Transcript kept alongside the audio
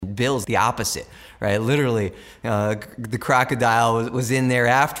Bill's the opposite, right? Literally, the crocodile was in there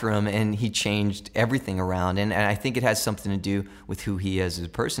after him, and he changed everything around. And I think it has something to do with who he is as a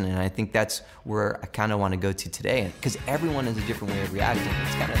person. And I think that's where I kind of want to go to today, because everyone has a different way of reacting.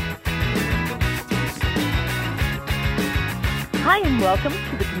 It's kind of... Hi, and welcome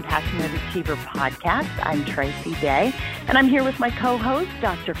to the Compassionate Achiever podcast. I'm Tracy Day, and I'm here with my co-host,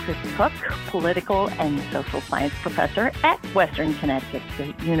 Dr. Chris Cook, political and social science professor at Western Connecticut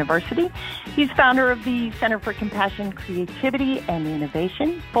State University. He's founder of the Center for Compassion, Creativity, and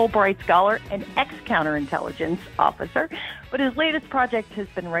Innovation, Fulbright Scholar, and ex-counterintelligence officer. But his latest project has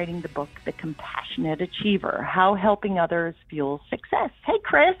been writing the book, The Compassionate Achiever, How Helping Others Fuels Success. Hey,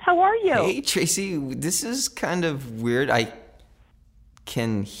 Chris, how are you? Hey, Tracy, this is kind of weird. I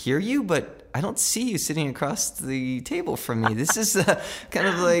can hear you, but I don't see you sitting across the table from me. This is kind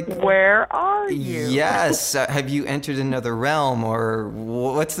of like... Where are you? Yes. Have you entered another realm, or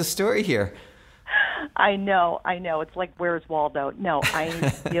what's the story here? I know. It's like, where's Waldo? No, I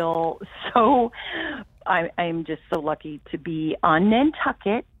feel so... I'm just so lucky to be on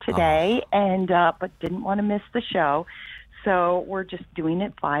Nantucket today, and but didn't want to miss the show. So we're just doing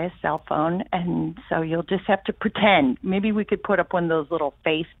it via cell phone, and so you'll just have to pretend. Maybe we could put up one of those little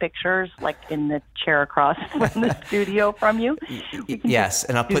face pictures, like in the chair across from the studio from you. Yes,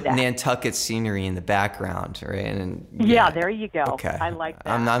 and I'll put Nantucket scenery in the background, right? And yeah, there you go. Okay, I like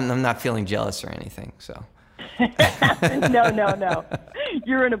that. I'm not feeling jealous or anything, so. No.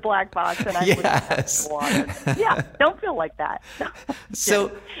 You're in a black box, and I'm yes. water. Yeah, don't feel like that.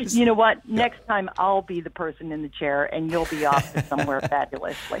 So, you know what? Next time I'll be the person in the chair, and you'll be off to somewhere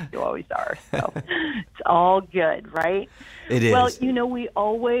fabulous, like you always are. So it's all good, right? It is. Well, you know, we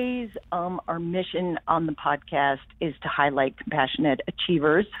always our mission on the podcast is to highlight compassionate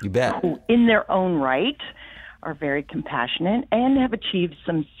achievers who, in their own right, are very compassionate and have achieved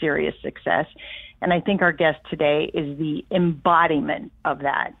some serious success. And I think our guest today is the embodiment of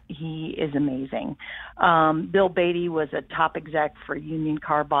that. He is amazing. Bill Beatty was a top exec for Union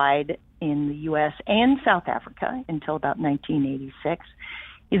Carbide in the U.S. and South Africa until about 1986.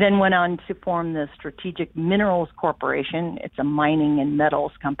 He then went on to form the Strategic Minerals Corporation. It's a mining and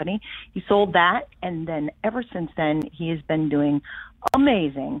metals company. He sold that, and then ever since then, he has been doing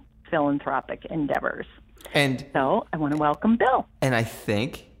amazing philanthropic endeavors. And so I want to welcome Bill. And I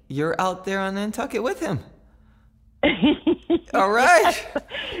think you're out there on Nantucket with him. All right.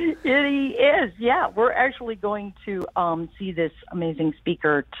 He is, yeah. We're actually going to see this amazing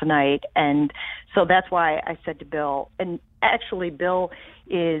speaker tonight. And so that's why I said to Bill, and actually Bill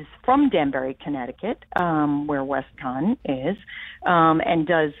is from Danbury, Connecticut, where WestCon is, and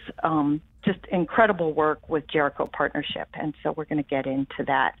does just incredible work with Jericho Partnership. And so we're going to get into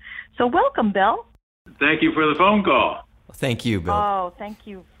that. So welcome, Bill. Thank you for the phone call. Thank you, Bill. Oh, thank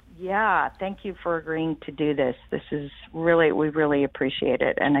you. Yeah, thank you for agreeing to do this. This is really, we really appreciate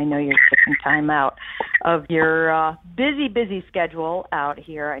it. And I know you're taking time out of your busy schedule out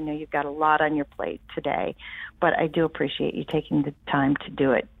here. I know you've got a lot on your plate today, but I do appreciate you taking the time to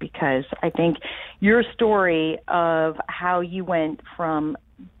do it, because I think your story of how you went from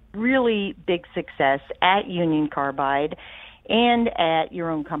really big success at Union Carbide and at your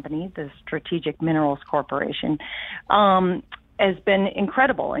own company, the Strategic Minerals Corporation, has been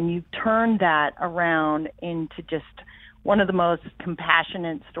incredible. And you've turned that around into just one of the most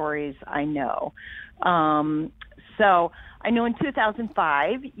compassionate stories I know. So I know in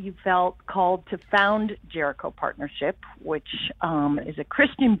 2005, you felt called to found Jericho Partnership, which is a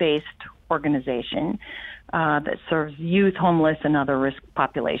Christian-based organization that serves youth, homeless, and other risk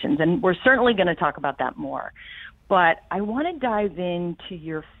populations. And we're certainly going to talk about that more. But I want to dive into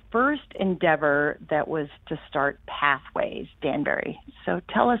your first endeavor that was to start Pathways Danbury. So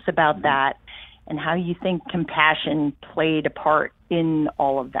tell us about that and how you think compassion played a part in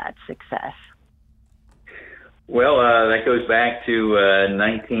all of that success. Well, that goes back to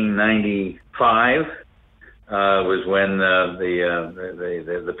 1995. Was when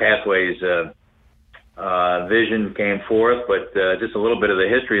the Pathways vision came forth. But just a little bit of the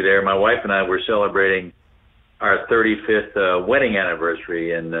history there. My wife and I were celebrating our 35th wedding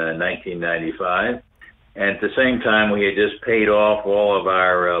anniversary in 1995. And at the same time, we had just paid off all of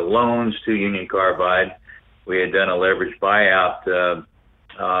our loans to Union Carbide. We had done a leveraged buyout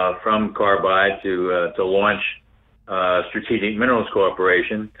from Carbide to launch Strategic Minerals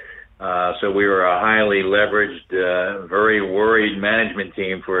Corporation. So we were a highly leveraged, very worried management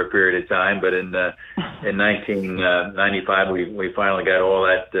team for a period of time. But in 1995, we finally got all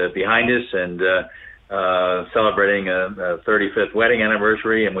that behind us, and celebrating a 35th wedding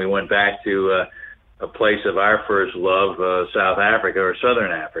anniversary, and we went back to a place of our first love, South Africa or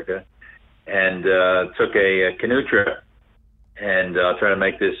Southern Africa, and took a canoe trip. And I'll try to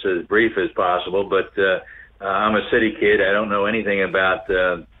make this as brief as possible, but I'm a city kid. I don't know anything about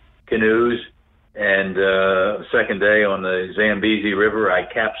canoes. And second day on the Zambezi River, I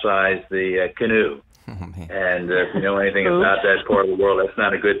capsized the canoe. Oh, and if you know anything about that part of the world, that's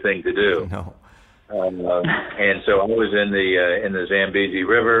not a good thing to do. No. And so I was in the Zambezi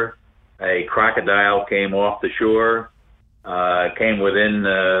River. A crocodile came off the shore, came within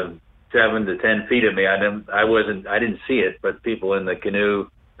 7 to 10 feet of me. I didn't see it, but people in the canoe,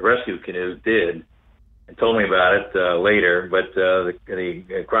 the rescue canoe, did, and told me about it later. But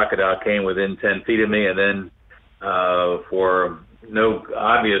the crocodile came within 10 feet of me, and then for no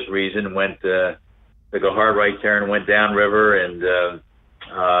obvious reason took a hard right turn, went downriver, and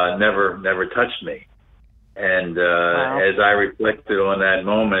never touched me. And Wow. as I reflected on that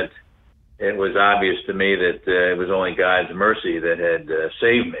moment, it was obvious to me that it was only God's mercy that had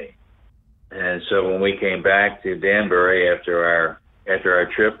saved me. And so when we came back to Danbury after our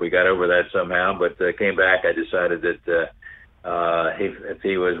trip, we got over that somehow. But came back, I decided that if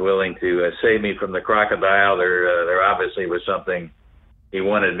he was willing to save me from the crocodile, there obviously was something he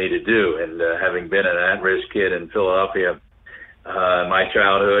wanted me to do. And having been an at-risk kid in Philadelphia, my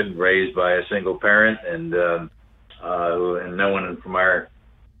childhood, raised by a single parent, and no one from our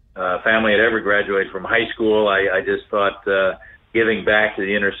family had ever graduated from high school, I just thought giving back to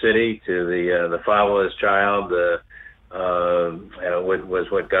the inner city, to the fatherless child, was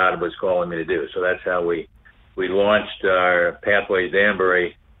what God was calling me to do. So that's how we launched our Pathways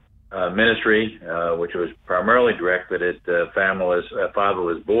Danbury ministry, which was primarily directed at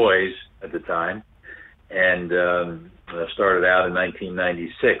fatherless boys at the time, and started out in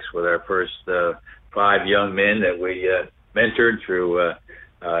 1996 with our first 5 young men that we mentored through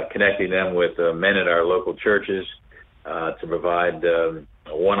connecting them with men at our local churches to provide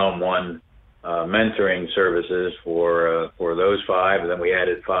one-on-one mentoring services for those 5, and then we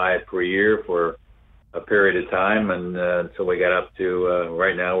added 5 per year for a period of time, and until we got up to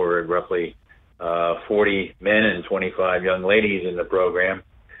right now we're at roughly 40 men and 25 young ladies in the program.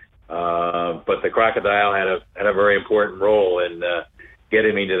 But the crocodile had a very important role in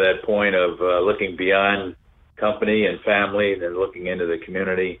getting me to that point of looking beyond company and family, and then looking into the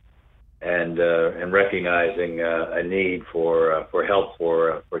community, and recognizing a need for help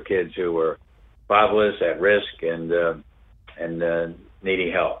for kids who were fatherless, at risk, and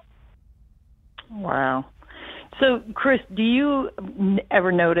needing help. Wow. So, Chris, do you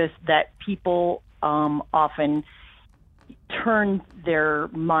ever notice that people often turn their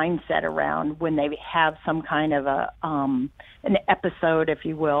mindset around when they have some kind of an episode, if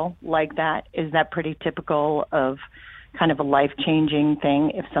you will, like that? Is that pretty typical of kind of a life-changing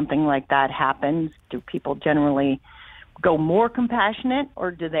thing? If something like that happens, do people generally go more compassionate,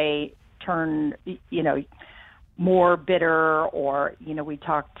 or do they turn, more bitter? Or, we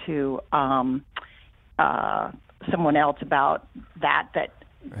talked to someone else about that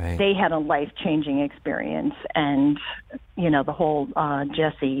Right. They had a life-changing experience, and, the whole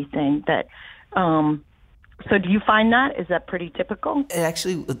Jesse thing that, so do you find that? Is that pretty typical? It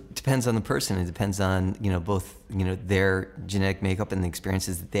actually depends on the person. It depends on, both, their genetic makeup and the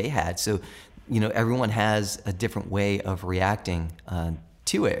experiences that they had. So, everyone has a different way of reacting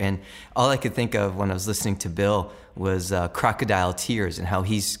to it. And all I could think of when I was listening to Bill was crocodile tears, and how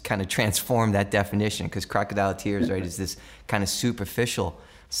he's kind of transformed that definition, because crocodile tears, right, is this kind of superficial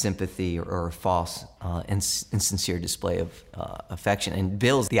sympathy or false insincere display of affection. And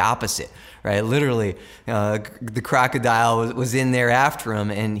Bill's the opposite, right? Literally, the crocodile was in there after him,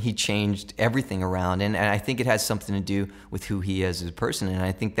 and he changed everything around. And I think it has something to do with who he is as a person. And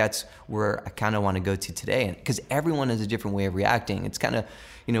I think that's where I kind of want to go to today, because everyone has a different way of reacting. It's kind of,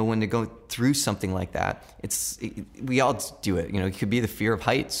 when they go through something like that, we all do it. It could be the fear of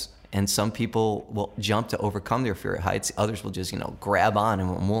heights. And some people will jump to overcome their fear of heights. Others will just, grab on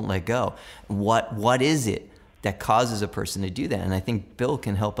and won't let go. What is it that causes a person to do that? And I think Bill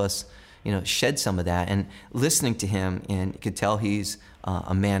can help us, shed some of that. And listening to him, and you could tell he's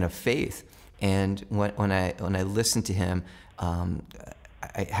a man of faith. And when I listen to him,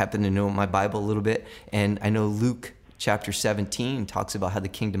 I happen to know my Bible a little bit, and I know Luke chapter 17 talks about how the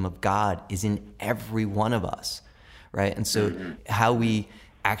kingdom of God is in every one of us, right? And so how we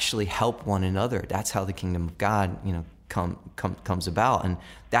actually help one another, that's how the kingdom of God, comes about. And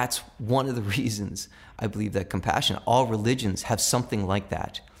that's one of the reasons I believe that compassion, all religions have something like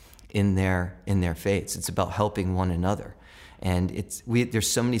that in their faiths. It's about helping one another. And there's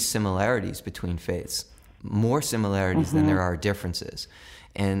so many similarities between faiths, more similarities than there are differences.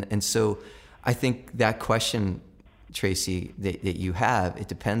 And so I think that question, Tracy, that you have, it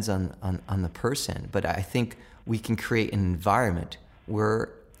depends on the person. But I think we can create an environment where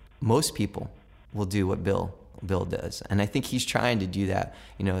most people will do what Bill does. And I think he's trying to do that,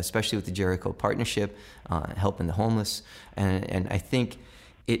 especially with the Jericho Partnership, helping the homeless. And I think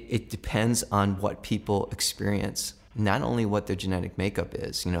it depends on what people experience, not only what their genetic makeup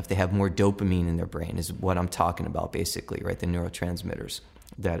is. If they have more dopamine in their brain is what I'm talking about, basically, right? The neurotransmitters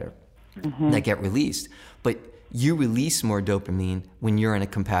that get released. But you release more dopamine when you're in a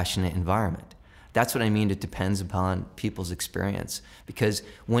compassionate environment. That's what I mean. It depends upon people's experience, because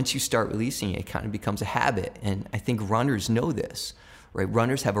once you start releasing it, it kind of becomes a habit. And I think runners know this, right?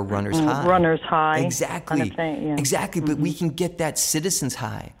 Runners have a runner's high. Runner's high. Exactly. Kind of thing, yeah. Exactly. But we can get that citizen's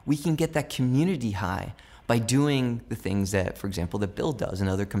high. We can get that community high by doing the things that, for example, that Bill does and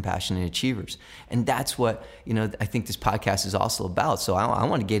other compassionate achievers. And that's what, I think this podcast is also about. So I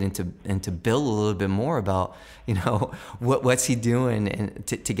want to get into Bill a little bit more about, what's he doing and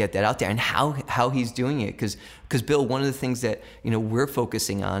to get that out there, and how he's doing it. Because Bill, one of the things that, we're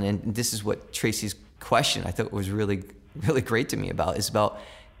focusing on, and this is what Tracy's question I thought was really, really great to me about, is about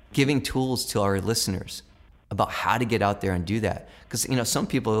giving tools to our listeners about how to get out there and do that. Because, some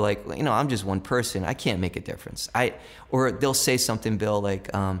people are like, I'm just one person. I can't make a difference. Or they'll say something, Bill, like,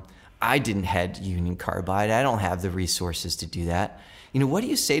 I didn't head Union Carbide. I don't have the resources to do that. What do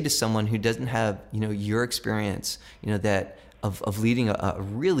you say to someone who doesn't have, your experience, that of leading a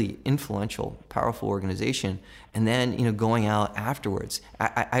really influential, powerful organization, and then, going out afterwards?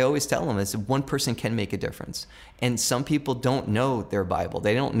 I always tell them is one person can make a difference. And some people don't know their Bible.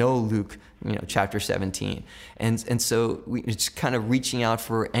 They don't know Luke, chapter 17. And so it's kind of reaching out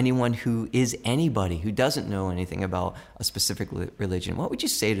for anyone who is anybody who doesn't know anything about a specific religion. What would you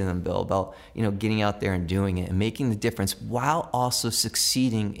say to them, Bill, about, getting out there and doing it and making the difference while also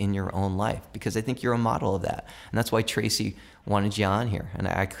succeeding in your own life? Because I think you're a model of that. And that's why Tracy wanted you on here. And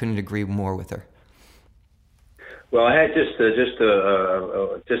I couldn't agree more with her. Well, I had just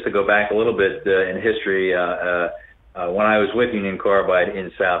to go back a little bit in history. When I was with Union Carbide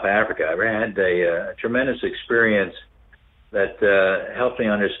in South Africa, I had a tremendous experience that helped me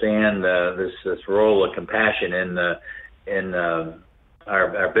understand this role of compassion in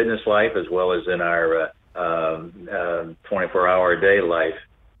our business life as well as in our 24-hour-a-day life.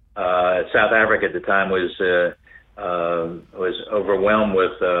 South Africa at the time was overwhelmed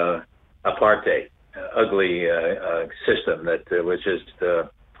with apartheid. Ugly system that was just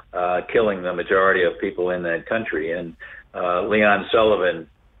killing the majority of people in that country. And Leon Sullivan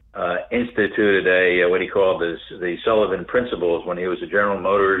instituted what he called the Sullivan Principles when he was at General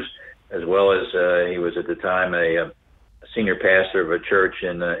Motors, as well as he was at the time a senior pastor of a church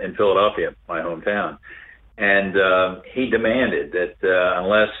in Philadelphia, my hometown. And he demanded that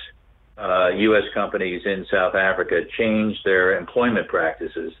unless U.S. companies in South Africa changed their employment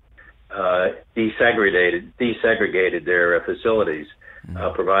practices, desegregated their facilities,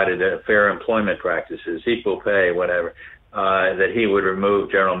 provided fair employment practices, equal pay, whatever, that he would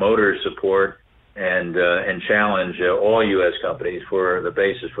remove General Motors support and challenge all U.S. companies for the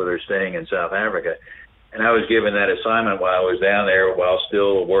basis for their staying in South Africa. And I was given that assignment while I was down there, while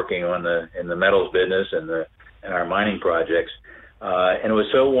still working in the metals business and our mining projects. And it was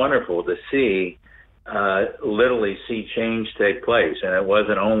so wonderful to literally see change take place. And it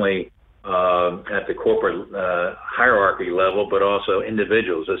wasn't only at the corporate hierarchy level, but also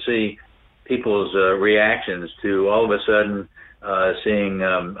individuals. To see people's reactions to all of a sudden seeing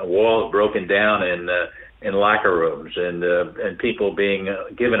walls broken down in locker rooms, and people being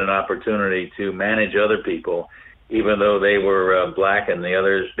given an opportunity to manage other people, even though they were black and the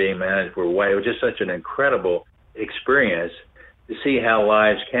others being managed were white. It was just such an incredible experience to see how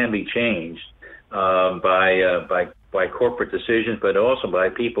lives can be changed by corporate decisions, but also by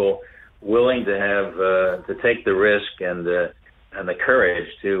people willing to have to take the risk and the courage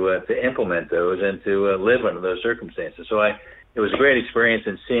to implement those and to live under those circumstances. So it was a great experience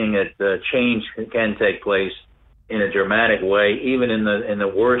in seeing that change can take place in a dramatic way, even in the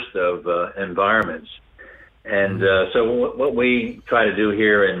worst of environments. And so what we try to do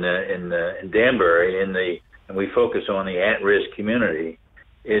here in Danbury, and we focus on the at-risk community,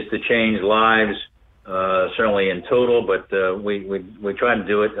 is to change lives. Certainly in total, but we try to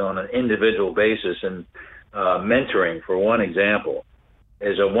do it on an individual basis. And mentoring, for one example,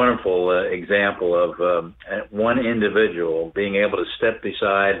 is a wonderful example of one individual being able to step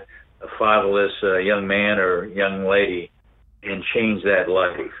beside a fatherless young man or young lady and change that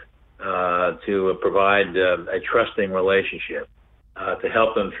life, to provide a trusting relationship, to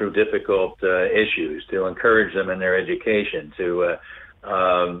help them through difficult issues, to encourage them in their education, to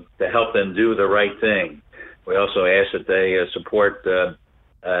to help them do the right thing. We also ask that they support a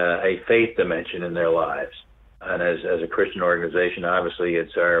faith dimension in their lives. And as a Christian organization, obviously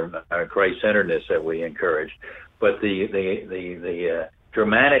it's our Christ-centeredness that we encourage. But the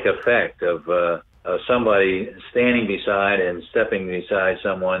dramatic effect of somebody standing beside and stepping beside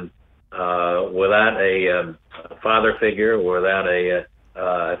someone without a father figure, without a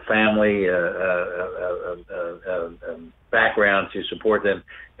family background to support them,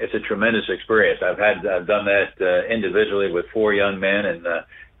 it's a tremendous experience. I've done that individually with 4 young men,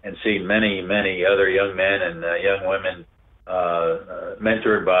 and seen many other young men and young women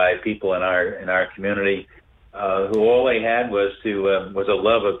mentored by people in our community who all they had was a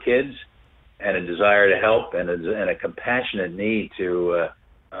love of kids and a desire to help and a compassionate need to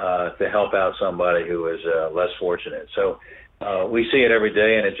help out somebody who is less fortunate. So we see it every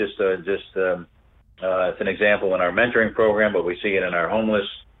day, and it's it's an example in our mentoring program, but we see it in our homeless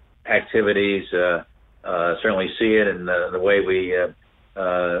activities. Certainly see it in the way we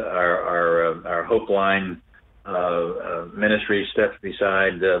our Hope Line ministry steps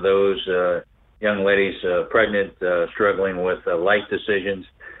beside those young ladies pregnant, struggling with life decisions.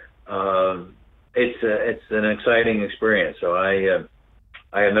 It's an exciting experience. So I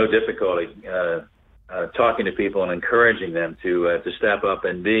have no difficulty talking to people and encouraging them to step up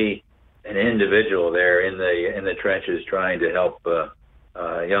and be an individual there in the trenches, trying to help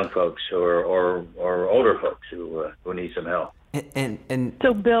young folks or older folks who need some help. And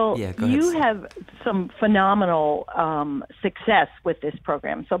so, Bill, you have some phenomenal success with this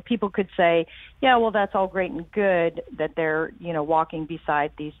program. So people could say, yeah, well, that's all great and good that they're, walking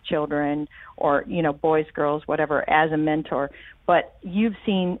beside these children or, boys, girls, whatever, as a mentor. But you've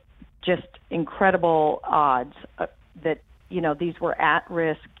seen just incredible odds that, these were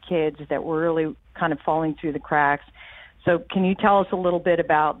at-risk kids that were really kind of falling through the cracks. So can you tell us a little bit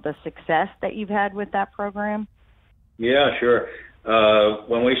about the success that you've had with that program? Yeah, sure.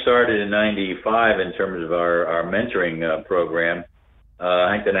 When we started in '95 in terms of our mentoring program,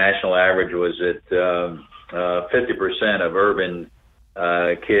 I think the national average was at 50% of urban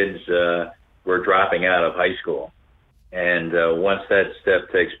kids were dropping out of high school. And once that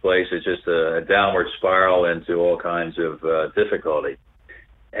step takes place, it's just a downward spiral into all kinds of difficulty.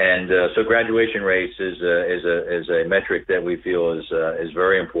 And so graduation rates is a metric that we feel is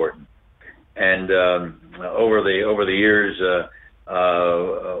very important. And over the years,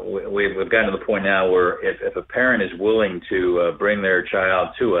 we've gotten to the point now where if a parent is willing to bring their child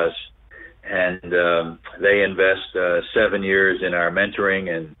to us, and they invest 7 years in our mentoring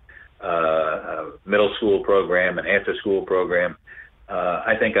and middle school program and after school program,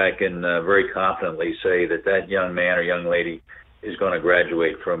 I think I can very confidently say that young man or young lady is going to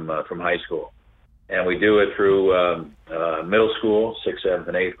graduate from high school. And we do it through middle school, 6th, 7th,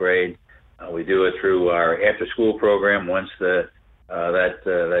 and 8th grade. We do it through our after-school program. Once that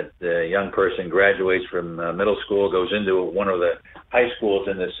young person graduates from middle school, goes into one of the high schools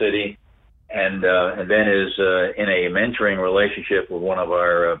in the city, and then is in a mentoring relationship with one of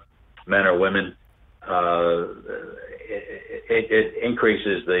our men or women, it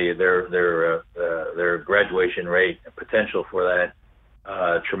increases their graduation rate potential for that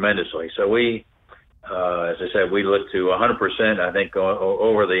tremendously. So we, as I said, we look to 100%. I think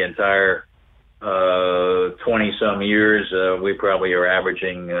over the entire 20-some years, we probably are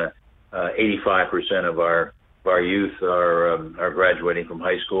averaging 85% of our youth are graduating from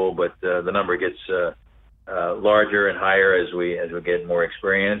high school, but the number gets larger and higher as we get more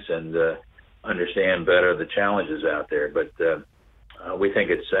experience and understand better the challenges out there. But we think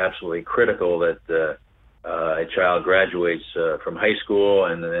it's absolutely critical that a child graduates from high school,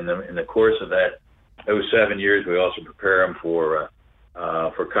 and in the course of those 7 years, we also prepare them for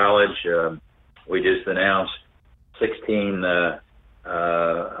college. We just announced 16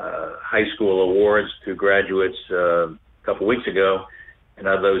 high school awards to graduates a couple weeks ago, and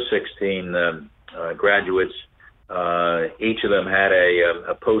of those 16 graduates, each of them had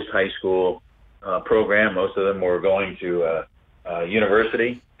a post-high school program. Most of them were going to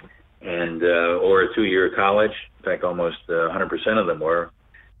university and or a 2-year college. In fact, almost 100% of them were.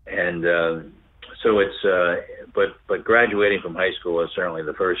 And so it's but graduating from high school is certainly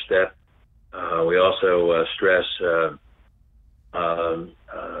the first step. We also stress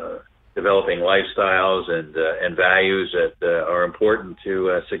developing lifestyles and values that are important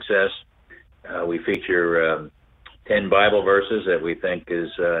to success. We feature 10 Bible verses that we think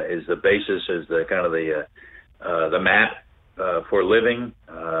is the basis, is the kind of the map for living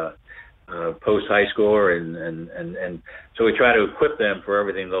post high school, and so we try to equip them for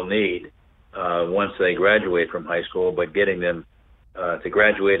everything they'll need once they graduate from high school, but getting them to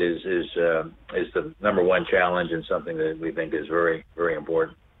graduate is the number one challenge, and something that we think is very, very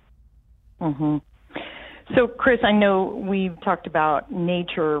important. Mm-hmm. So, Chris, I know we've talked about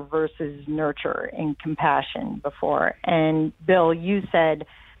nature versus nurture and compassion before. And Bill, you said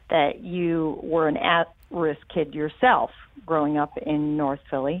that you were an at-risk kid yourself growing up in North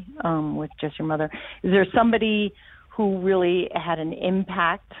Philly with just your mother. Is there somebody who really had an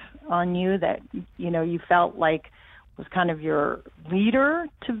impact on you that, you felt like was kind of your leader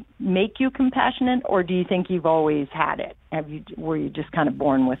to make you compassionate, or do you think you've always had it? Were you just kind of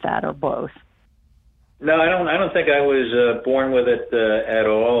born with that, or both? No, I don't think I was born with it at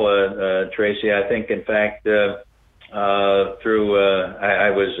all, Tracy. I think, in fact, I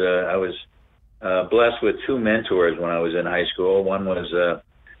was blessed with two mentors when I was in high school. One was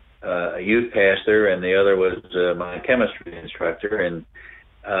a youth pastor, and the other was my chemistry instructor. And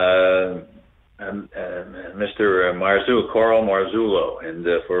Mr. Carl Marzullo, and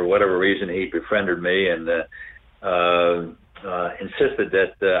for whatever reason, he befriended me and insisted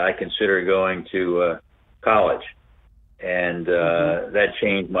that I consider going to college, and that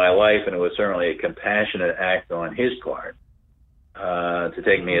changed my life, and it was certainly a compassionate act on his part to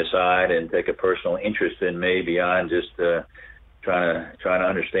take me aside and take a personal interest in me beyond just trying to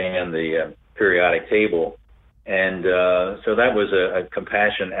understand the periodic table. And so that was a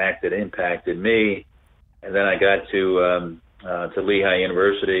compassion act that impacted me. And then I got to Lehigh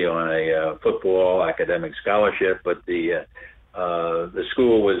University on a football academic scholarship, but the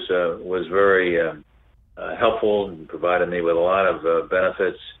school was very helpful and provided me with a lot of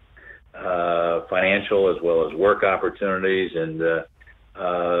benefits, financial as well as work opportunities, and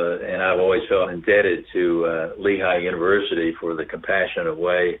I've always felt indebted to Lehigh University for the compassionate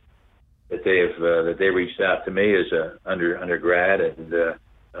way that they reached out to me as a undergrad, and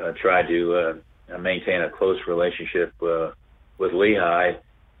tried to maintain a close relationship with Lehigh.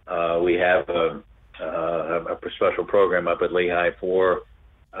 We have a special program up at Lehigh for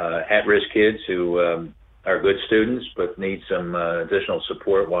at-risk kids who are good students but need some additional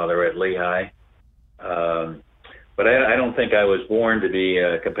support while they're at Lehigh. But I don't think I was born to be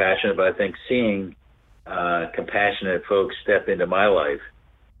compassionate, but I think seeing compassionate folks step into my life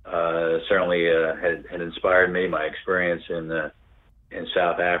certainly had inspired me. My experience in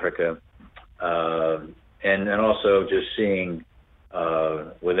South Africa, and also just seeing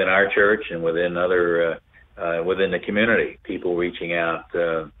within our church and within within the community, people reaching out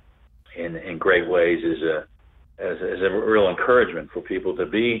in great ways is a real encouragement for people to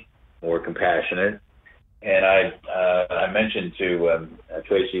be more compassionate. And I mentioned to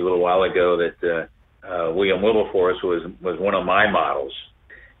Tracy a little while ago that William Wilberforce was one of my models.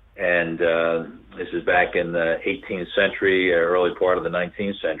 And this is back in the 18th century, early part of the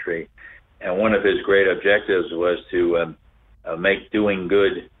 19th century. And one of his great objectives was to make doing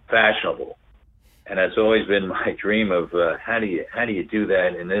good fashionable. And that's always been my dream of how do you do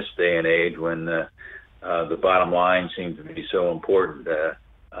that in this day and age when the bottom line seems to be so important.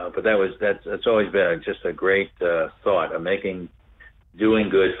 But that's always been just a great thought of making doing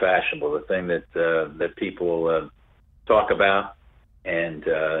good fashionable, the thing that people talk about and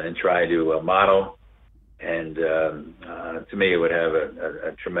try to model. And to me, it would have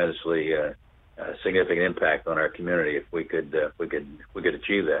a tremendously significant impact on our community if we could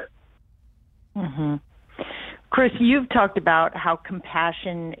achieve that. Mm-hmm. Chris, you've talked about how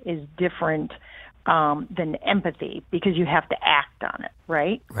compassion is different than empathy because you have to act on it,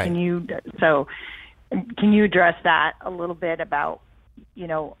 right? Right. Can you address that a little bit about,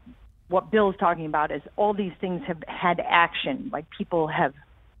 what Bill's talking about is all these things have had action, like people have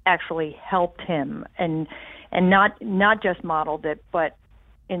actually helped him and not just modeled it, but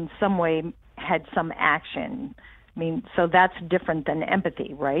in some way had some action. I mean, so that's different than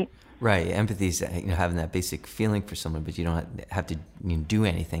empathy, right? Right. Empathy is having that basic feeling for someone, but you don't have to do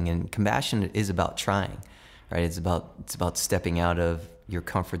anything. And compassion is about trying, right? It's about stepping out of your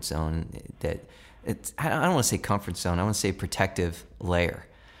comfort zone. I don't want to say comfort zone. I want to say protective layer,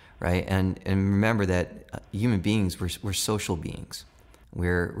 right? And remember that human beings, we're social beings.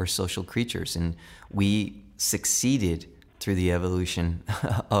 We're social creatures, and we succeeded through the evolution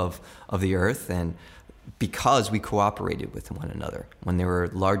of the earth, and because we cooperated with one another. When there were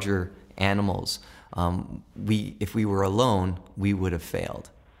larger animals, if we were alone, we would have failed.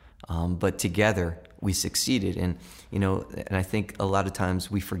 But together, we succeeded. And and I think a lot of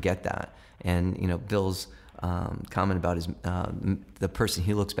times we forget that. And Bill's comment about the person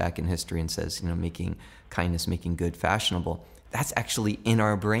he looks back in history and says, making kindness, making good fashionable. That's actually in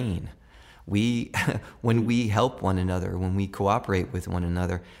our brain. When we help one another, when we cooperate with one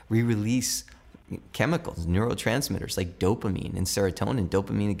another, we release chemicals, neurotransmitters like dopamine and serotonin.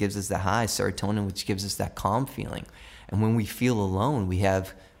 Dopamine that gives us the high, serotonin which gives us that calm feeling. And when we feel alone, we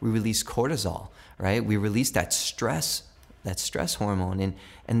release cortisol, right? We release that stress hormone,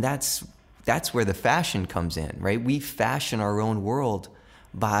 and that's where the fashion comes in, right? We fashion our own world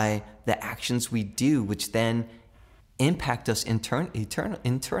by the actions we do, which then impact us internally,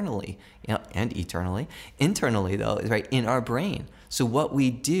 and internally though, right, in our brain. So what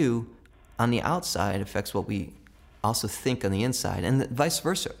we do on the outside affects what we also think on the inside, and vice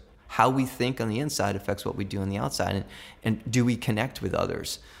versa. How we think on the inside affects what we do on the outside. And do we connect with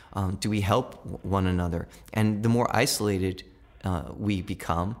others? Do we help one another? And the more isolated we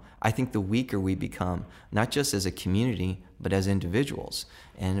become, I think the weaker we become, not just as a community, but as individuals.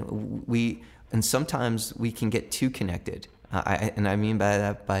 And sometimes we can get too connected. And I mean by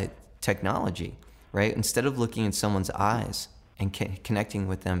that, by technology, right? Instead of looking in someone's eyes and connecting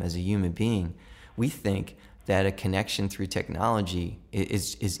with them as a human being, we think that a connection through technology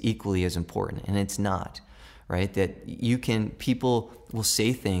is equally as important, and it's not, right? That people will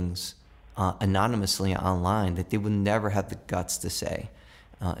say things anonymously online that they would never have the guts to say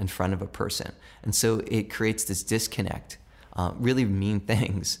in front of a person. And so it creates this disconnect, really mean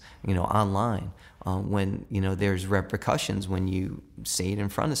things, online, when, there's repercussions when you say it in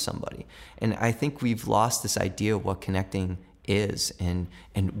front of somebody. And I think we've lost this idea of what connecting is and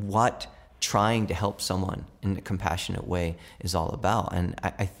what trying to help someone in a compassionate way is all about. And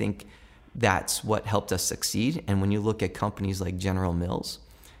I think that's what helped us succeed. And when you look at companies like General Mills,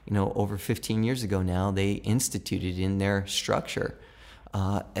 over 15 years ago now, they instituted in their structure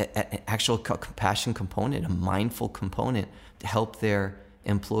an actual compassion component, a mindful component to help their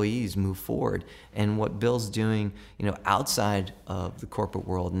employees move forward. And what Bill's doing, outside of the corporate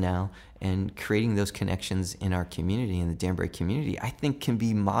world now and creating those connections in our community, in the Danbury community, I think can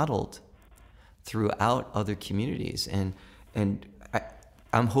be modeled throughout other communities. And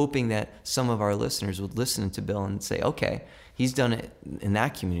I'm hoping that some of our listeners would listen to Bill and say, okay, he's done it in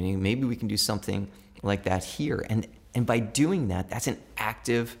that community. Maybe we can do something like that here. And by doing that, that's an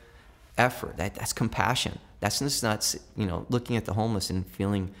active effort. That's compassion. That's just not, looking at the homeless and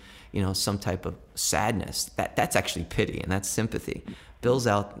feeling, some type of sadness. That's actually pity, and that's sympathy. Bill's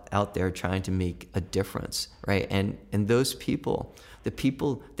out there trying to make a difference, right? And those people, the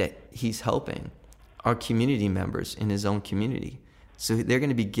people that he's helping, are community members in his own community. So they're going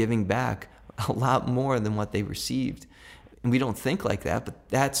to be giving back a lot more than what they received. And we don't think like that, but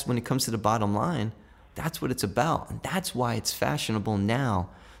that's when it comes to the bottom line, that's what it's about. And that's why it's fashionable now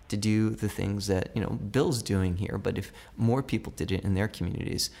to do the things that, Bill's doing here. But if more people did it in their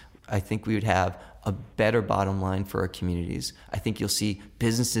communities, I think we would have a better bottom line for our communities. I think you'll see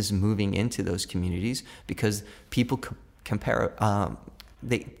businesses moving into those communities because people compare,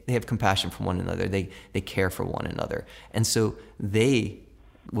 they have compassion for one another. They care for one another. And so they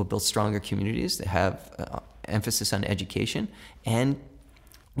will build stronger communities that have emphasis on education. And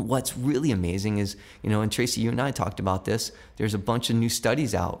what's really amazing is, and Tracy, you and I talked about this, there's a bunch of new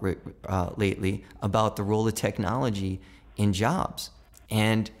studies out lately about the role of technology in jobs.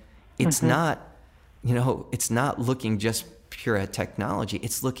 And it's not, it's not looking just pure at technology.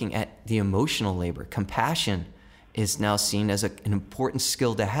 It's looking at the emotional labor. Compassion is now seen as an important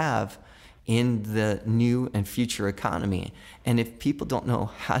skill to have in the new and future economy. And if people don't know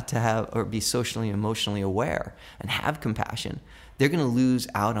how to have or be socially and emotionally aware and have compassion, they're going to lose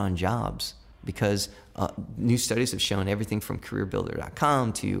out on jobs because new studies have shown, everything from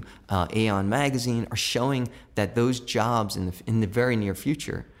CareerBuilder.com to Aon Magazine are showing that those jobs in the very near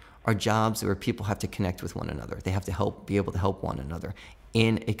future are jobs where people have to connect with one another. They have to be able to help one another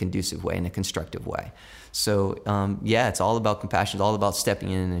in a conducive way, in a constructive way. So it's all about compassion. It's all about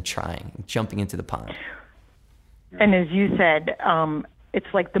stepping in and trying, jumping into the pond. And as you said,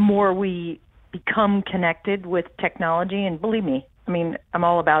 it's like the more we become connected with technology, and believe me, I'm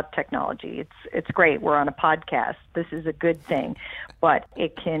all about technology. It's great. We're on a podcast. This is a good thing, but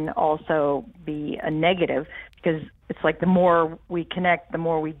it can also be a negative because it's like the more we connect, the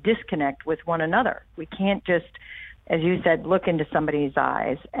more we disconnect with one another. We can't just, as you said, look into somebody's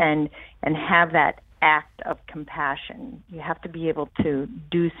eyes and have that act of compassion. You have to be able to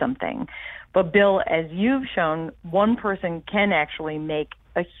do something. But Bill, as you've shown, one person can actually make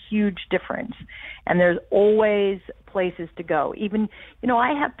a huge difference. And there's always places to go. Even,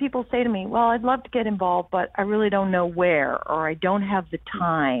 I have people say to me, well, I'd love to get involved, but I really don't know where, or I don't have the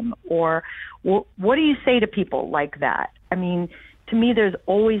time, or what do you say to people like that? To me, there's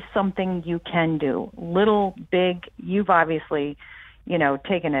always something you can do, little, big. You've obviously,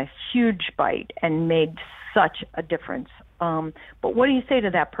 taken a huge bite and made such a difference But what do you say to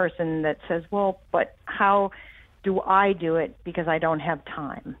that person that says, well, but how do I do it because I don't have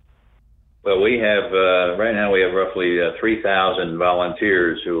time? Well, we have, right now we have roughly 3,000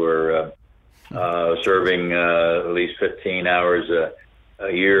 volunteers who are serving at least 15 hours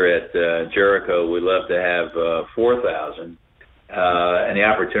a year at Jericho. We'd love to have 4,000. And the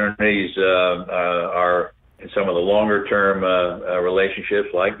opportunities are in some of the longer term relationships,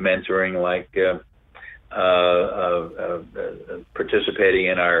 like mentoring, like participating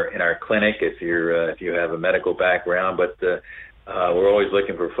in our clinic if you have a medical background. But we're always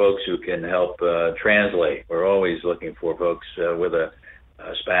looking for folks who can help translate. We're always looking for folks with a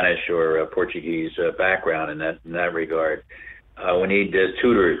Spanish or a Portuguese background in that regard. We need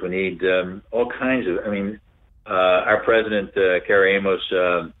tutors. We need all kinds of. I mean, our president, Carrie Amos,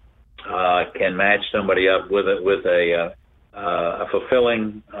 can match somebody up with a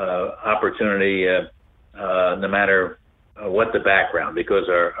fulfilling opportunity, no matter what the background, because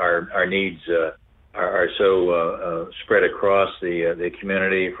our needs are so spread across the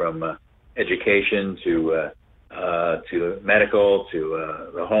community, from education to medical, to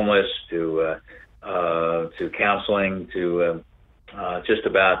the homeless, to counseling, to just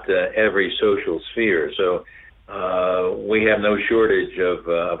about every social sphere. So we have no shortage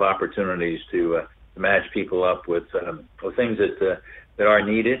of opportunities to match people up with things that are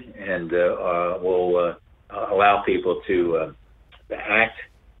needed, and will allow people to act,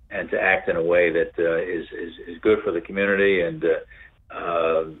 and to act in a way that is good for the community, and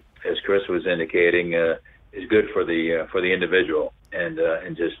as Chris was indicating, is good for the individual, and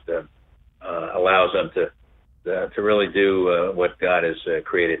just allows them to really do what God has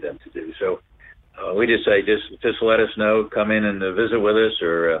created them to do. So we just say, just let us know, come in and visit with us,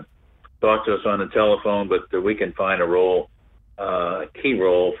 or talk to us on the telephone. But we can find a key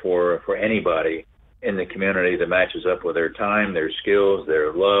role for anybody in the community that matches up with their time, their skills,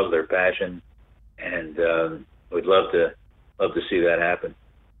 their love, their passion, and we'd love to see that happen.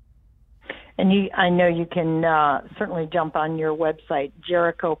 And I know you can certainly jump on your website,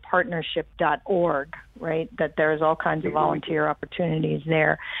 jerichopartnership.org, right? That there's all kinds of volunteer opportunities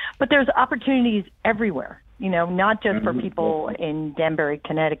there. But there's opportunities everywhere, not just for people in Danbury,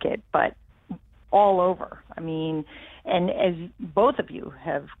 Connecticut, but all over. I mean, and as both of you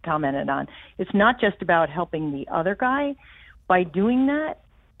have commented on, it's not just about helping the other guy. By doing that,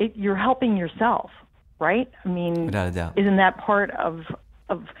 you're helping yourself, right? I mean, without a doubt. Isn't that part of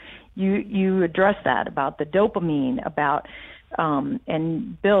you address that about the dopamine, about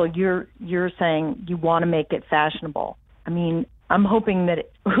and Bill, you're saying you want to make it fashionable. I mean, I'm hoping that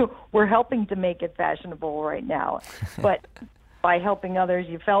we're helping to make it fashionable right now, but by helping others,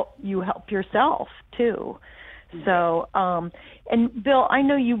 you help yourself too. So, and Bill, I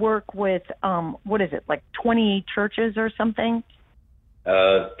know you work with what is it, like 20 churches or something?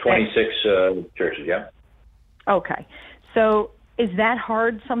 26 churches, yeah. Okay, so is that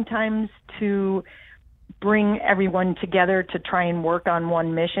hard sometimes to bring everyone together to try and work on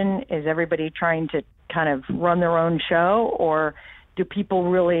one mission? Is everybody trying to kind of run their own show, or do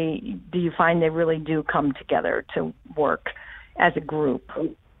you find they really do come together to work as a group?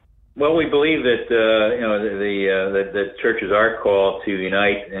 Well, we believe that that churches are called to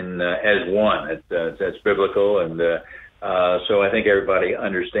unite as one. That's biblical, and so I think everybody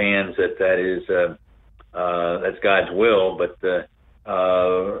understands that that's God's will. But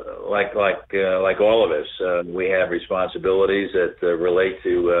like all of us, we have responsibilities that relate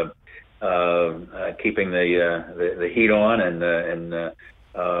to keeping the heat on, and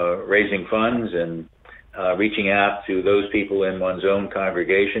raising funds, and reaching out to those people in one's own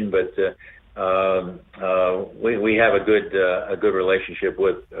congregation. But we have a good relationship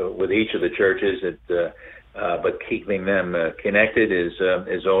with each of the churches. But keeping them connected is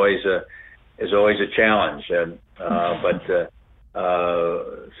always a challenge. But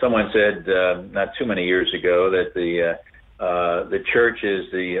someone said not too many years ago that the church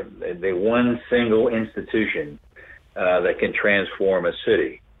is the one single institution that can transform a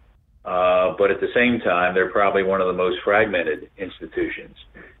city. But at the same time, they're probably one of the most fragmented institutions.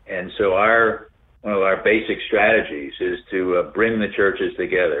 And so one of our basic strategies is to bring the churches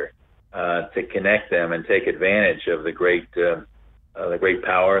together, to connect them and take advantage of the great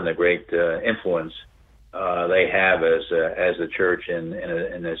power and the great influence they have as a church in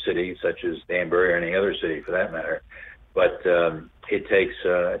a city such as Danbury, or any other city for that matter. But it takes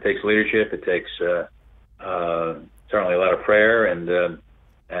leadership. It takes certainly a lot of prayer,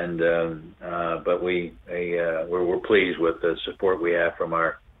 but we're pleased with the support we have from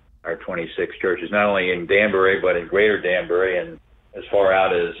our 26 churches, not only in Danbury but in Greater Danbury, and as far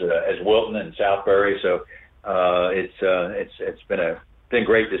out as Wilton and Southbury. So it's been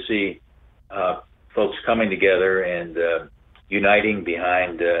great to see folks coming together and uniting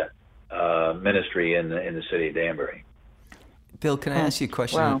behind ministry in the city of Danbury. Bill, can I ask you a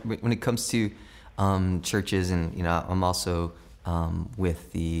question? Wow. When it comes to churches, and I'm also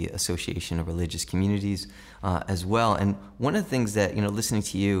with the Association of Religious Communities as well. And one of the things that listening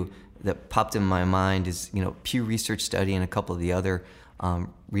to you that popped in my mind is Pew Research study and a couple of the other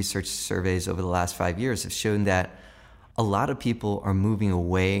research surveys over the last 5 years have shown that a lot of people are moving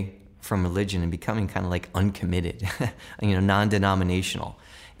away from religion and becoming kind of like uncommitted, non-denominational.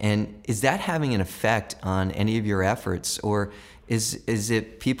 And is that having an effect on any of your efforts, or is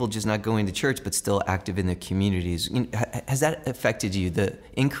it people just not going to church but still active in their communities? Has that affected you, the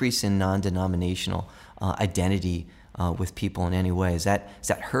increase in non-denominational identity with people in any way? Is that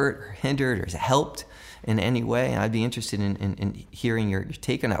hurt or hindered, or has it helped in any way? And I'd be interested in hearing your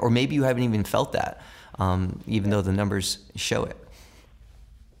take on that. Or maybe you haven't even felt that, even though the numbers show it.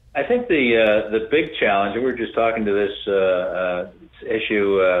 I think the big challenge, and we were just talking to this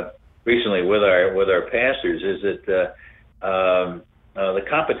issue recently with our pastors, is that the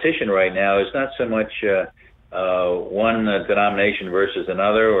competition right now is not so much one denomination versus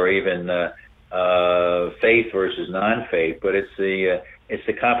another, or even faith versus non-faith, but it's the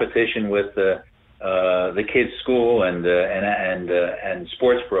competition with the kids' school and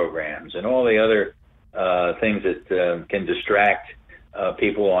sports programs and all the other things that can distract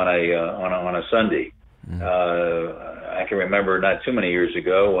people on a Sunday. I can remember not too many years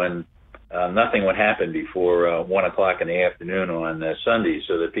ago when nothing would happen before 1 o'clock in the afternoon on Sunday,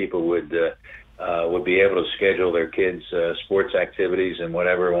 so that people would be able to schedule their kids' sports activities and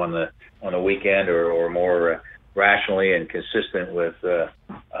whatever on the weekend, or more rationally and consistent with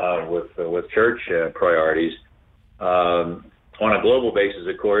church priorities. On a global basis,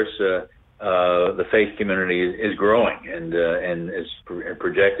 of course, the faith community is growing and is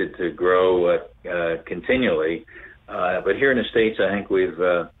projected to grow continually. But here in the States, I think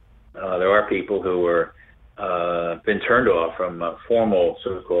there are people who are been turned off from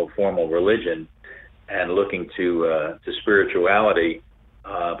so-called formal religion and looking to spirituality.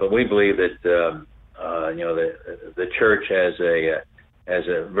 But we believe that the church has a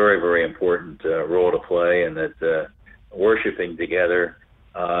very, very important role to play, and that worshiping together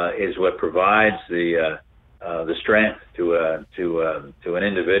is what provides the strength to an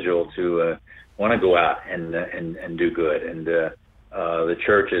individual to want to go out and do good. And the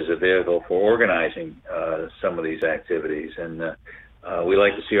church is a vehicle for organizing some of these activities, and we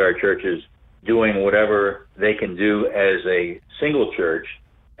like to see our churches doing whatever they can do as a single church,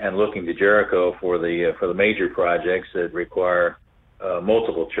 and looking to Jericho for the major projects that require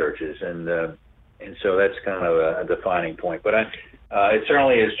multiple churches, and so that's kind of a defining point. But it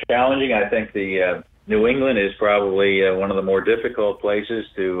certainly is challenging. I think the New England is probably one of the more difficult places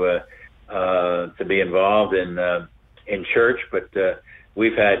to be involved in church, but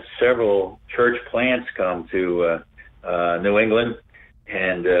we've had several church plants come to New England,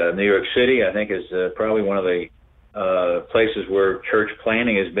 and New York City, I think, is probably one of the places where church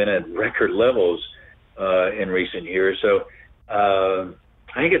planting has been at record levels in recent years. So I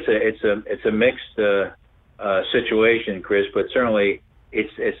think it's a mixed situation, Chris, but certainly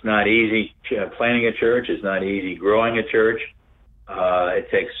it's not easy planning a church. It's not easy growing a church. It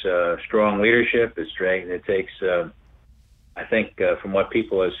takes strong leadership. It takes I think from what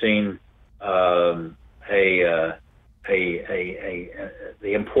people have seen, the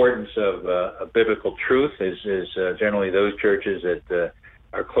importance of biblical truth is generally those churches that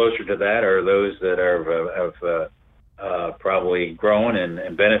are closer to that, are those that have probably grown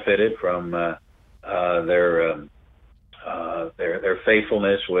and benefited from their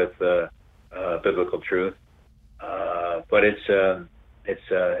faithfulness with biblical truth. But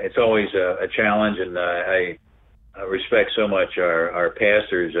it's always a challenge, and I respect so much our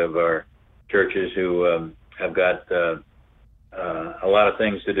pastors of our churches who have got a lot of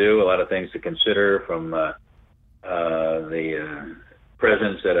things to do, a lot of things to consider, from the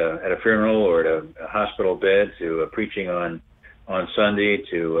presence at a funeral or at a hospital bed, to preaching on Sunday,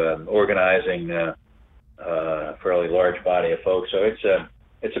 to organizing a fairly large body of folks. So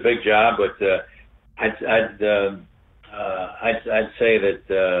it's a big job, but I'd say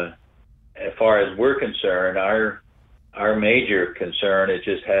that as far as we're concerned, our major concern is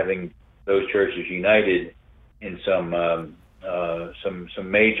just having those churches united in some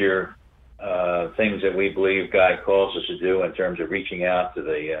major things that we believe God calls us to do in terms of reaching out to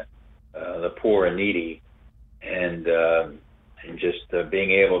the poor and needy, and just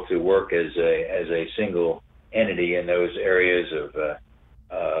being able to work as a single entity in those areas of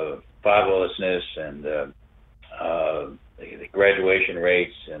fatherlessness and the graduation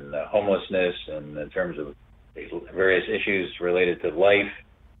rates and homelessness, and in terms of the various issues related to life,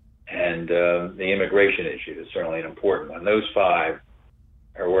 and the immigration issue is certainly an important one. Those five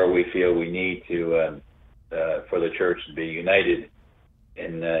are where we feel we need to, for the church to be united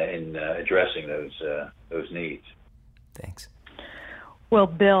in addressing those needs. Thanks. Well,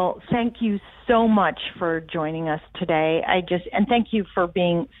 Bill, thank you so much for joining us today. And thank you for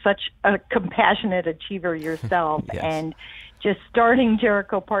being such a compassionate achiever yourself. Yes. And just starting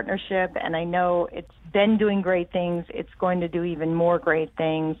Jericho Partnership, and I know it's been doing great things. It's going to do even more great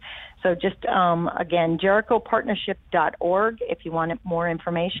things. So just, again, JerichoPartnership.org if you want more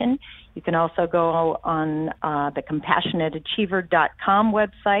information. You can also go on the CompassionateAchiever.com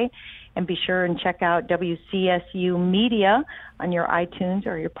website, and be sure and check out WCSU Media on your iTunes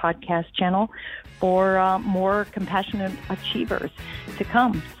or your podcast channel for more Compassionate Achievers to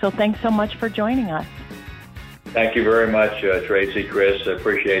come. So thanks so much for joining us. Thank you very much, Tracy, Chris. I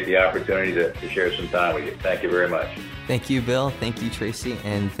appreciate the opportunity to share some time with you. Thank you very much. Thank you, Bill. Thank you, Tracy.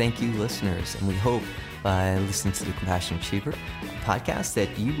 And thank you, listeners. And we hope by listening to the Compassionate Achiever podcast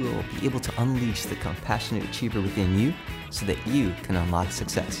that you will be able to unleash the Compassionate Achiever within you so that you can unlock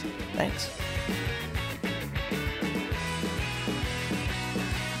success. Thanks.